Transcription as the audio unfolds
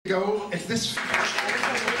go at this.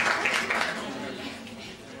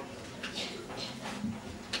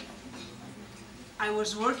 I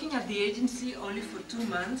was working at the agency only for 2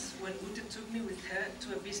 months when Ute took me with her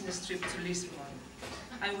to a business trip to Lisbon.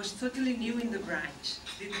 I was totally new in the branch,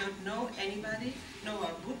 did not know anybody, know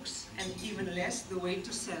our books, and even less the way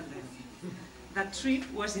to sell them. That trip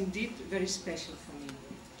was indeed very special for me.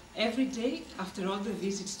 Every day, after all the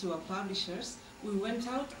visits to our publishers, we went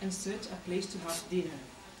out and searched a place to have dinner.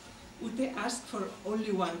 Ute asked for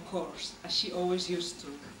only one course, as she always used to,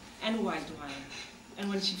 and white wine. And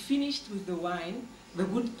when she finished with the wine, the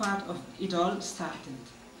good part of it all started.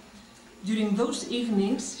 During those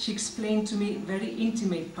evenings, she explained to me very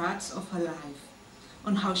intimate parts of her life,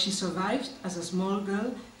 on how she survived as a small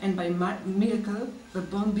girl and by miracle the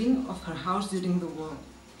bombing of her house during the war,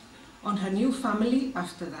 on her new family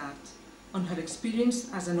after that, on her experience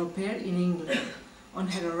as an au pair in England, on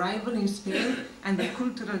her arrival in Spain and the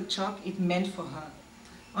cultural shock it meant for her,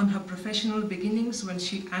 on her professional beginnings when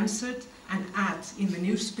she answered an ad in the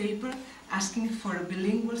newspaper asking for a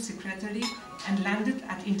bilingual secretary and landed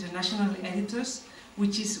at International Editors,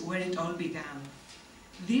 which is where it all began.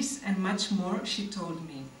 This and much more she told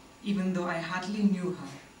me, even though I hardly knew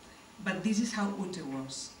her. But this is how Ute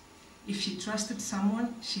was. If she trusted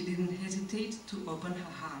someone, she didn't hesitate to open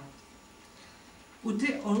her heart.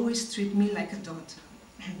 Ute always treated me like a daughter,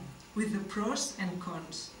 with the pros and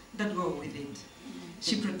cons that go with it.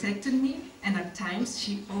 She protected me, and at times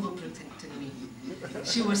she overprotected me.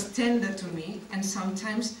 She was tender to me, and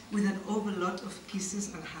sometimes with an overload of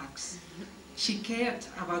kisses and hugs. She cared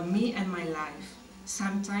about me and my life,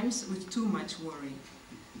 sometimes with too much worry.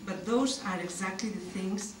 But those are exactly the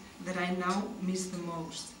things that I now miss the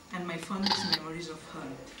most, and my fondest memories of her.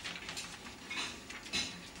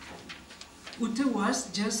 Ute was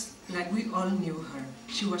just like we all knew her.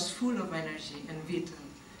 She was full of energy and vital,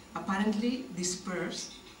 apparently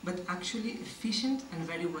dispersed, but actually efficient and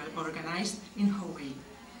very well organized in her way,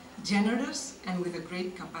 generous and with a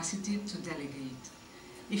great capacity to delegate.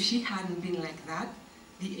 If she hadn't been like that,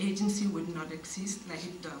 the agency would not exist like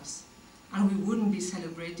it does, and we wouldn't be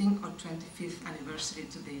celebrating our 25th anniversary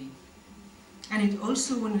today. And it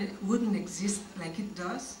also wouldn't exist like it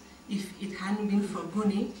does if it hadn't been for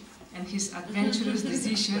Guni and his adventurous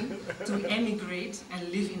decision to emigrate and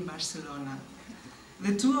live in Barcelona.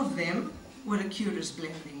 The two of them were a curious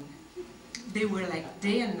blending. They were like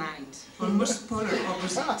day and night, almost polar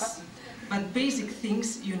opposites, but basic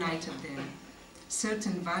things united them.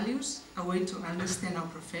 Certain values, a way to understand our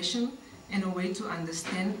profession, and a way to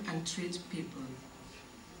understand and treat people.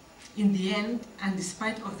 In the end, and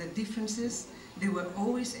despite of the differences, they were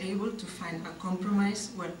always able to find a compromise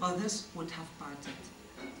where others would have parted.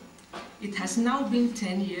 It has now been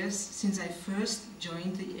 10 years since I first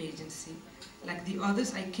joined the agency. Like the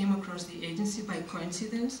others, I came across the agency by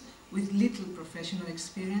coincidence with little professional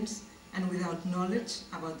experience and without knowledge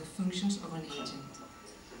about the functions of an agent.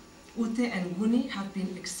 Ute and Guni have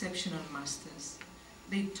been exceptional masters.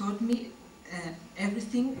 They taught me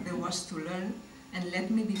everything there was to learn and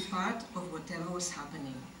let me be part of whatever was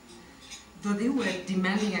happening. Though they were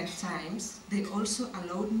demanding at times, they also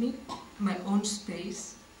allowed me my own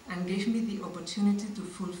space and gave me the opportunity to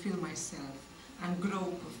fulfill myself and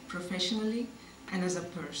grow professionally and as a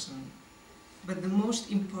person. But the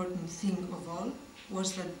most important thing of all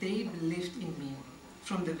was that they believed in me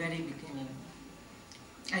from the very beginning.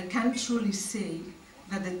 I can truly say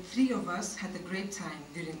that the three of us had a great time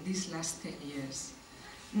during these last 10 years.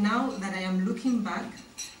 Now that I am looking back,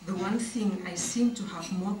 the one thing I seem to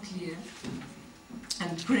have more clear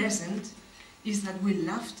and present is that we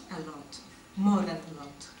laughed a lot, more than a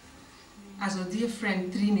lot. As our dear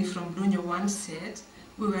friend Trini from Bruno once said,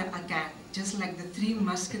 we were a gang, just like the three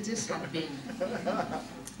musketeers had been.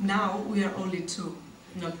 Now we are only two,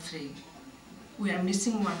 not three. We are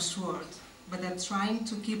missing one sword, but are trying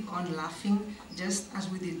to keep on laughing just as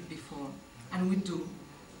we did before. And we do.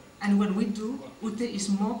 And when we do, Ute is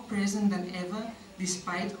more present than ever,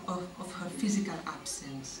 despite of her physical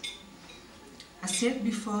absence. I said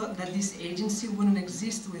before that this agency wouldn't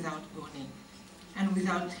exist without Guni. And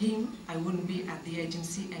without him, I wouldn't be at the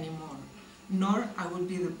agency anymore, nor I would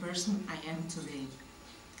be the person I am today.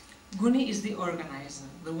 Guni is the organizer,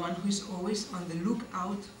 the one who is always on the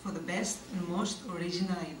lookout for the best and most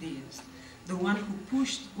original ideas, the one who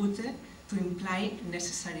pushed Ute to imply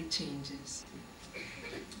necessary changes.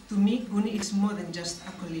 To me, Guni is more than just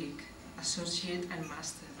a colleague, associate and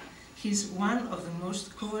master. He's one of the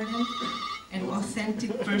most coherent and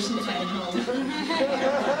authentic persons I know.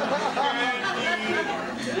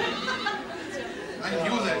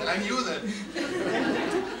 I knew that.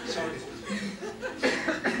 Sorry.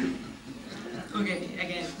 Okay,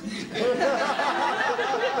 again.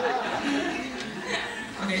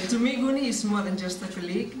 Okay, to me, Guni is more than just a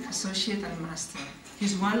colleague, associate, and master.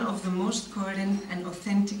 He's one of the most coherent and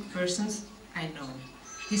authentic persons I know.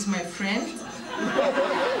 He's my friend.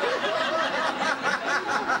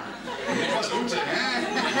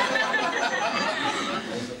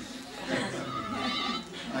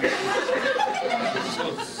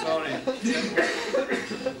 So sorry.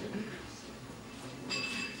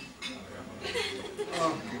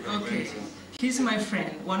 Okay. He's my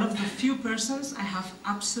friend, one of the few persons I have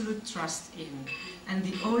absolute trust in, and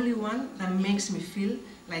the only one that makes me feel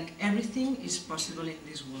like everything is possible in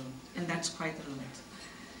this world, and that's quite a lot.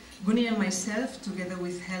 Guni and myself, together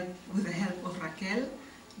with the help of Raquel,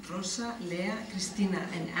 Rosa, Lea, Cristina,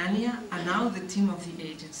 and Anya, are now the team of the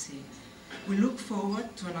agency. We look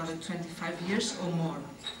forward to another 25 years or more,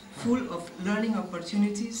 full of learning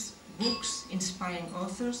opportunities, books, inspiring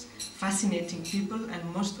authors, fascinating people,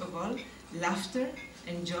 and most of all, laughter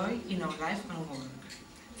and joy in our life and work.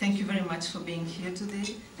 Thank you very much for being here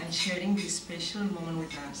today and sharing this special moment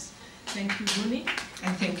with us. Thank you, Guni,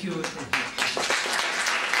 and thank you, Rodericks.